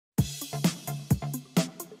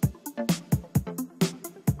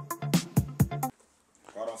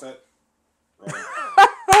set?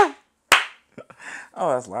 Rolling. Oh,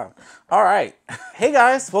 that's loud. All right. Hey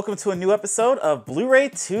guys, welcome to a new episode of Blu-ray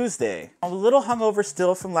Tuesday. I'm a little hungover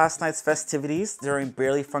still from last night's festivities during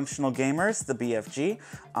Barely Functional Gamers, the BFG.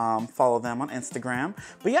 Follow them on Instagram.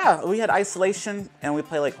 But yeah, we had isolation and we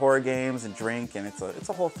play like horror games and drink, and it's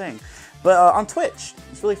a whole thing. But on Twitch,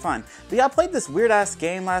 it's really fun. But yeah, I played this weird ass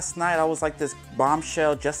game last night. I was like this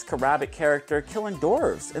bombshell Jessica Rabbit character killing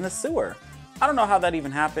dwarves in the sewer. I don't know how that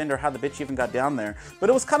even happened or how the bitch even got down there,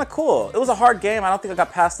 but it was kind of cool. It was a hard game. I don't think I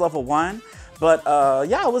got past level 1, but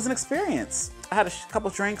yeah, it was an experience. I had a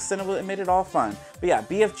couple drinks and it made it all fun. But yeah,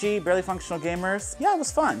 BFG, Barely Functional Gamers, yeah, it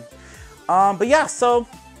was fun. But yeah, so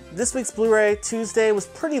this week's Blu-ray Tuesday was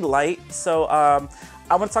pretty light, so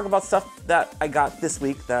I want to talk about stuff that I got this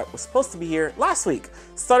week that was supposed to be here last week.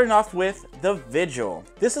 Starting off with The Vigil.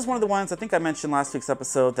 This is one of the ones I think I mentioned last week's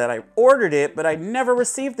episode that I ordered it, but I never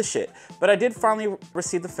received the shit. But I did finally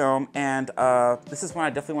receive the film, and this is one I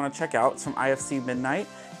definitely want to check out. It's from IFC Midnight,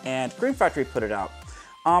 and Scream Factory put it out.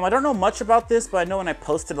 I don't know much about this, but I know when I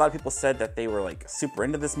posted, a lot of people said that they were like super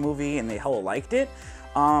into this movie and they hella liked it.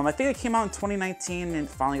 I think it came out in 2019 and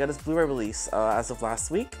finally got its Blu-ray release as of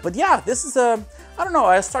last week. But yeah, this is I don't know,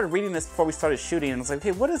 I started reading this before we started shooting and I was like,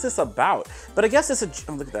 hey, what is this about? But I guess it's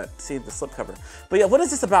oh, look at that, see the slipcover. But yeah, what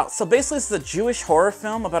is this about? So basically this is a Jewish horror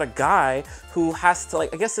film about a guy who has to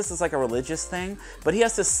like, I guess this is like a religious thing, but he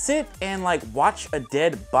has to sit and like watch a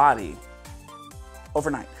dead body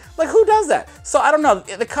overnight. Like, who does that? So, I don't know.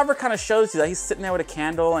 The cover kind of shows you that he's sitting there with a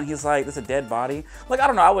candle and he's like, there's a dead body. Like, I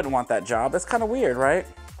don't know. I wouldn't want that job. That's kind of weird, right?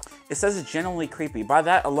 It says it's genuinely creepy. By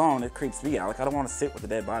that alone, it creeps me out. Like, I don't want to sit with a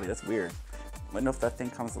dead body. That's weird. I don't know if that thing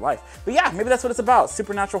comes to life. But yeah, maybe that's what it's about.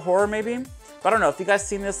 Supernatural horror, maybe. But I don't know. If you guys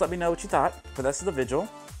seen this, let me know what you thought. But that's The Vigil.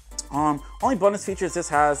 Only bonus features this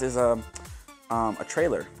has is a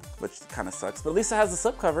trailer, which kind of sucks. But at least it has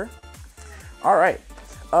the slipcover. All right.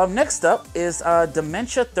 Next up is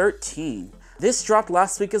Dementia 13. This dropped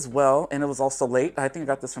last week as well, and it was also late. I think I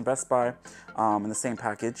got this from Best Buy in the same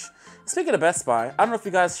package. Speaking of Best Buy, I don't know if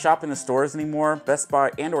you guys shop in the stores anymore, Best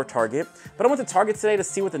Buy and or Target, but I went to Target today to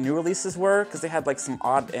see what the new releases were because they had like some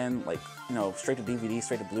odd and like, you know, straight to DVD,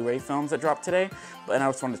 straight to Blu-ray films that dropped today, and I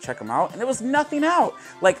just wanted to check them out, and there was nothing out.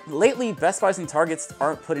 Like lately, Best Buys and Targets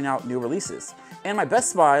aren't putting out new releases. And my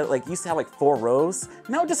Best Buy like used to have like 4 rows.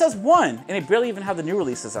 Now it just has 1, and they barely even have the new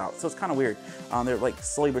releases out. So it's kind of weird. They're like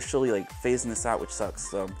slowly but surely like phasing this out, which sucks.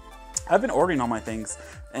 So I've been ordering all my things,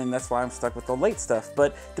 and that's why I'm stuck with the late stuff.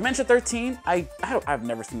 But Dementia 13, I've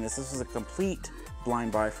never seen this. This was a complete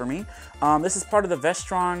blind buy for me. This is part of the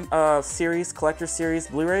Vestron series, collector series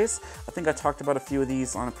Blu-rays. I think I talked about a few of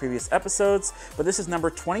these on the previous episodes, but this is number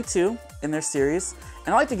 22 in their series.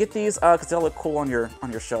 And I like to get these because they'll look cool on your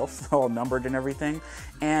shelf, all numbered and everything.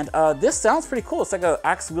 And this sounds pretty cool. It's like an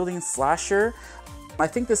axe-wielding slasher. I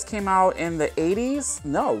think this came out in the 80s.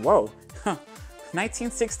 No, whoa.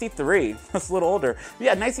 1963. That's a little older. But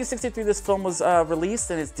yeah, 1963 this film was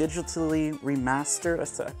released, and it's digitally remastered.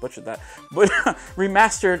 I butchered that. But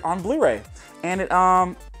remastered on Blu-ray. And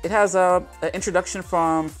it has an introduction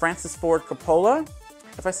from Francis Ford Coppola,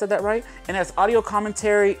 if I said that right. And it has audio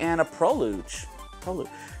commentary and a prelude.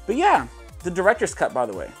 But yeah, the director's cut, by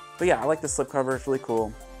the way. But yeah, I like this slipcover. It's really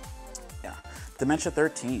cool. Yeah, Dementia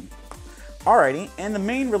 13. Alrighty, and the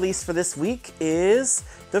main release for this week is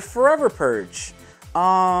The Forever Purge.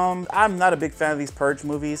 I'm not a big fan of these Purge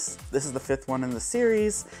movies. This is the 5th one in the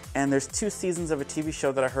series, and there's 2 seasons of a TV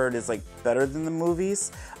show that I heard is like better than the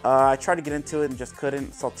movies. I tried to get into it and just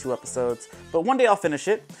couldn't. Saw 2 episodes, but one day I'll finish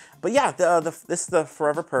it. But yeah, this is The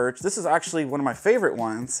Forever Purge. This is actually one of my favorite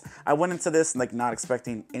ones. I went into this like not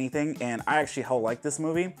expecting anything, and I actually hell like this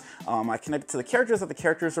movie. I connected to the characters. That the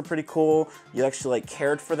characters are pretty cool. You actually like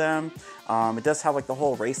cared for them. It does have like the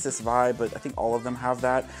whole racist vibe, but I think all of them have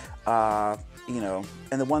that. You know,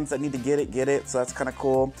 and the ones that need to get it, so that's kind of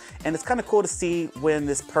cool. And it's kind of cool to see when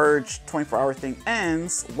this Purge 24-hour thing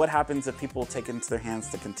ends, what happens if people take it into their hands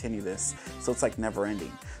to continue this. So it's like never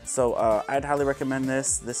ending. So I'd highly recommend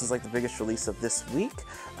this. This is like the biggest release of this week,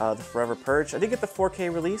 The Forever Purge. I did get the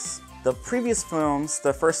 4K release. The previous films,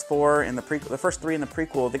 the first 4 and the first 3 in the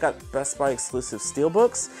prequel, they got Best Buy exclusive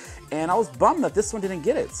steelbooks, and I was bummed that this one didn't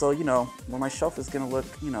get it. So, you know, well, my shelf is gonna look,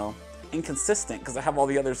 you know, inconsistent because I have all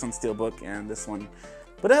the others on steelbook and this one.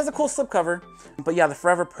 But it has a cool slipcover. But yeah, The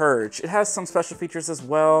Forever Purge. It has some special features as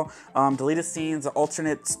well. Deleted scenes, an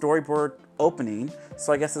alternate storyboard opening.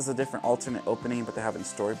 So I guess it's a different alternate opening, but they have it in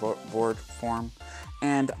storyboard form.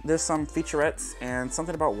 And there's some featurettes and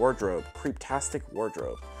something about wardrobe. Creeptastic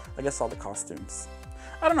wardrobe. I guess all the costumes.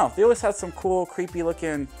 I don't know, they always had some cool, creepy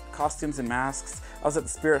looking costumes and masks. I was at the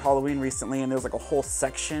Spirit Halloween recently, and there was like a whole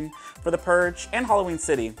section for the Purge, and Halloween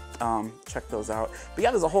City. Check those out. But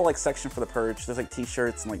yeah, there's a whole like section for the Purge. There's like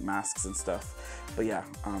t-shirts and like masks and stuff. But yeah,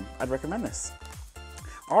 I'd recommend this.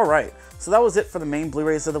 All right, so that was it for the main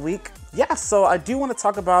Blu-rays of the week. Yeah, so I do want to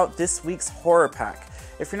talk about this week's horror pack.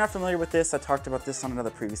 If you're not familiar with this, I talked about this on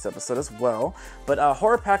another previous episode as well. But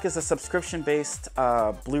Horrorpack is a subscription-based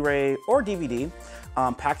Blu-ray or DVD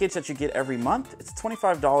package that you get every month. It's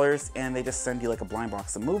 $25, and they just send you like a blind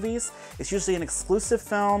box of movies. It's usually an exclusive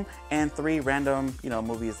film and 3 random,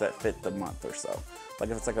 movies that fit the month or so. Like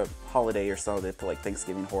if it's like a holiday or so, they put like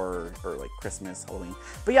Thanksgiving horror or like Christmas, Halloween.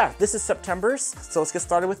 But yeah, this is September's, so let's get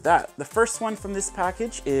started with that. The first one from this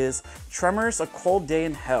package is Tremors: A Cold Day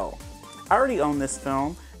in Hell. I already own this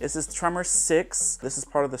film. This is Tremors 6. This is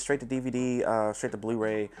part of the straight to DVD, straight to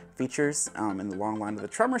Blu-ray features in the long line of the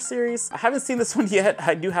Tremors series. I haven't seen this one yet.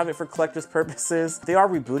 I do have it for collector's purposes. They are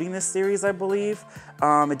rebooting this series, I believe.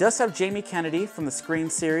 It does have Jamie Kennedy from the Scream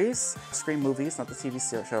series. Scream movies, not the TV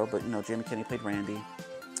show, but Jamie Kennedy played Randy.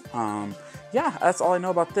 Yeah, that's all I know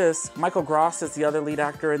about this. Michael Gross is the other lead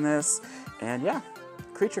actor in this. And yeah,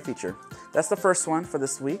 creature feature. That's the first one for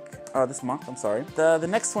this week, this month, I'm sorry. The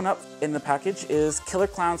next one up in the package is Killer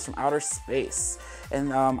Clowns from Outer Space.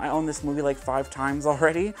 And I own this movie like 5 times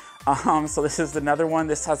already. So this is another one.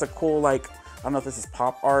 This has a cool, like, I don't know if this is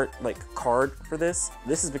pop art, like card for this.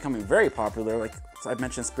 This is becoming very popular. Like I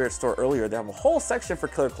mentioned Spirit Store earlier, they have a whole section for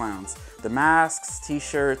Killer Clowns. The masks,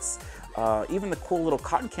 t-shirts, even the cool little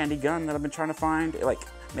cotton candy gun that I've been trying to find. It, like,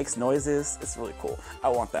 makes noises. It's really cool. I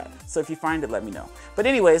want that. So if you find it, let me know. But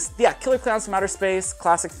anyways, yeah, Killer Clowns from Outer Space,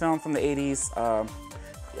 classic film from the 80s.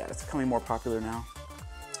 Yeah, it's becoming more popular now.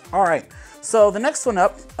 All right, so the next one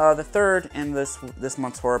up, the third in this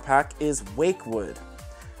month's horror pack is Wakewood.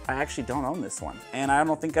 I actually don't own this one, and I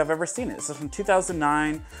don't think I've ever seen it. This is from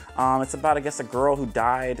 2009. It's about, I guess, a girl who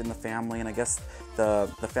died in the family, and I guess the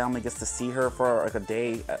family gets to see her for like a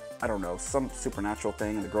day, I don't know, some supernatural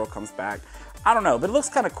thing, and the girl comes back. I don't know, but it looks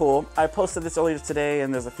kind of cool. I posted this earlier today,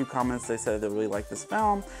 and there's a few comments. They said they really like this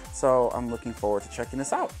film, so I'm looking forward to checking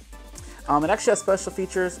this out. It actually has special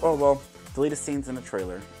features. Oh, well, deleted scenes in the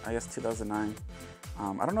trailer. I guess 2009.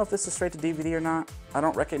 I don't know if this is straight to DVD or not. I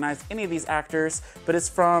don't recognize any of these actors, but it's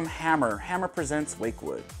from Hammer. Hammer presents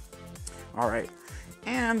Wakewood. All right,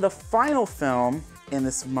 and the final film in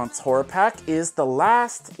this month's horror pack is The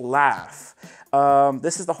Last Laugh.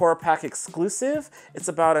 This is the horror pack exclusive. It's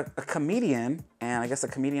about a comedian, and I guess a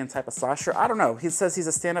comedian type of slasher. I don't know. He says he's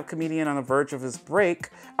a stand-up comedian on the verge of his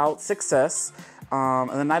breakout success. And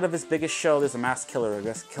the night of his biggest show, there's a mass killer, I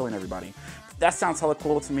guess, killing everybody. That sounds hella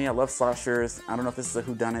cool to me. I love slashers. I don't know if this is a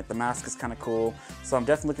whodunit. The mask is kind of cool. So I'm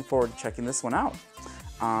definitely looking forward to checking this one out.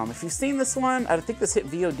 If you've seen this one, I think this hit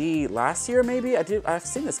VOD last year, maybe. I've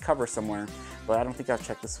seen this cover somewhere, but I don't think I've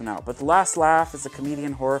checked this one out. But The Last Laugh is a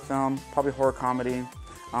comedian horror film, probably horror comedy.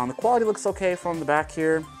 The quality looks okay from the back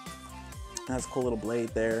here. It has a cool little blade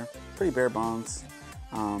there. Pretty bare bones.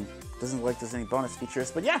 Doesn't look like there's any bonus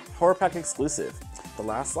features, but yeah, horror pack exclusive. The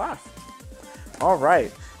Last Laugh. All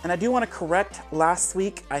right. And I do want to correct last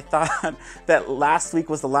week. I thought that last week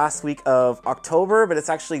was the last week of October, but it's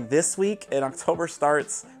actually this week, and October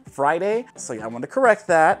starts Friday. So yeah, I want to correct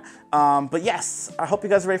that. But yes, I hope you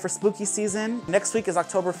guys are ready for spooky season. Next week is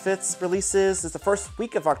October 5th's releases. It's the first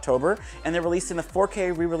week of October, and they're releasing the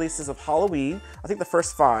 4K re-releases of Halloween. I think the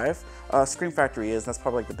first 5. Scream Factory is. That's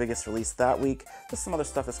probably like the biggest release that week. There's some other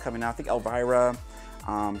stuff that's coming out. I think Elvira,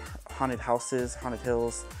 Haunted Houses, Haunted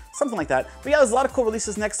Hills, something like that. But yeah, there's a lot of cool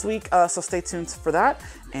releases next week, so stay tuned for that.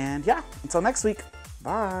 And yeah, until next week,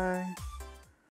 bye.